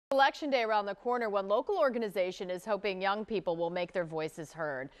Election Day around the corner, one local organization is hoping young people will make their voices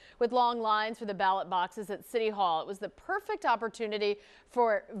heard. With long lines for the ballot boxes at City Hall, it was the perfect opportunity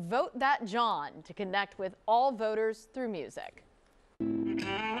for Vote That Jawn to connect with all voters through music.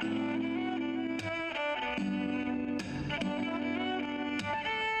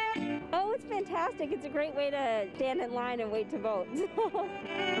 Oh, it's fantastic. It's a great way to stand in line and wait to vote.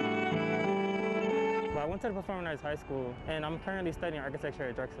 I went to the Performing Arts High School, and I'm currently studying architecture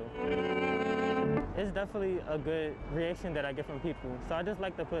at Drexel. It's definitely a good reaction that I get from people, so I just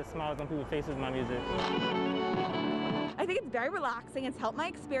like to put smiles on people's faces with my music. I think it's very relaxing. It's helped my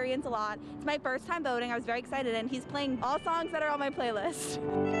experience a lot. It's my first time voting. I was very excited, and he's playing all songs that are on my playlist.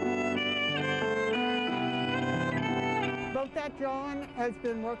 Vote That Jawn has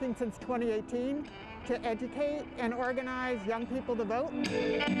been working since 2018 to educate and organize young people to vote.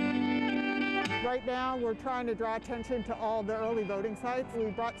 Right now, we're trying to draw attention to all the early voting sites. We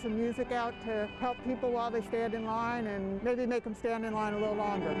brought some music out to help people while they stand in line and maybe make them stand in line a little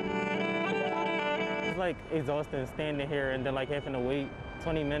longer. It's like exhausting standing here and then like having to wait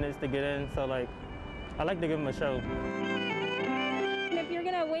 20 minutes to get in, so like I like to give them a show. If you're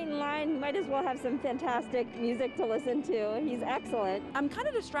gonna wait in line, you might as well have some fantastic music to listen to. He's excellent. I'm kind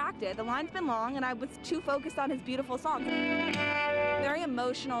of distracted. The line's been long, and I was too focused on his beautiful songs. Very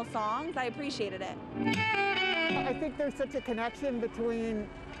emotional songs. I appreciated it. I think there's such a connection between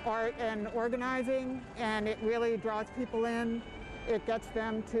art and organizing, and it really draws people in. It gets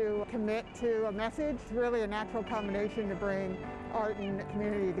them to commit to a message. It's really a natural combination to bring art and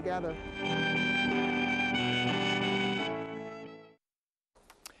community together.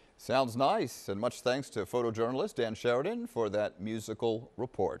 Sounds nice, and much thanks to photojournalist Dan Sheridan for that musical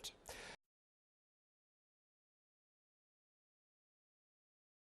report.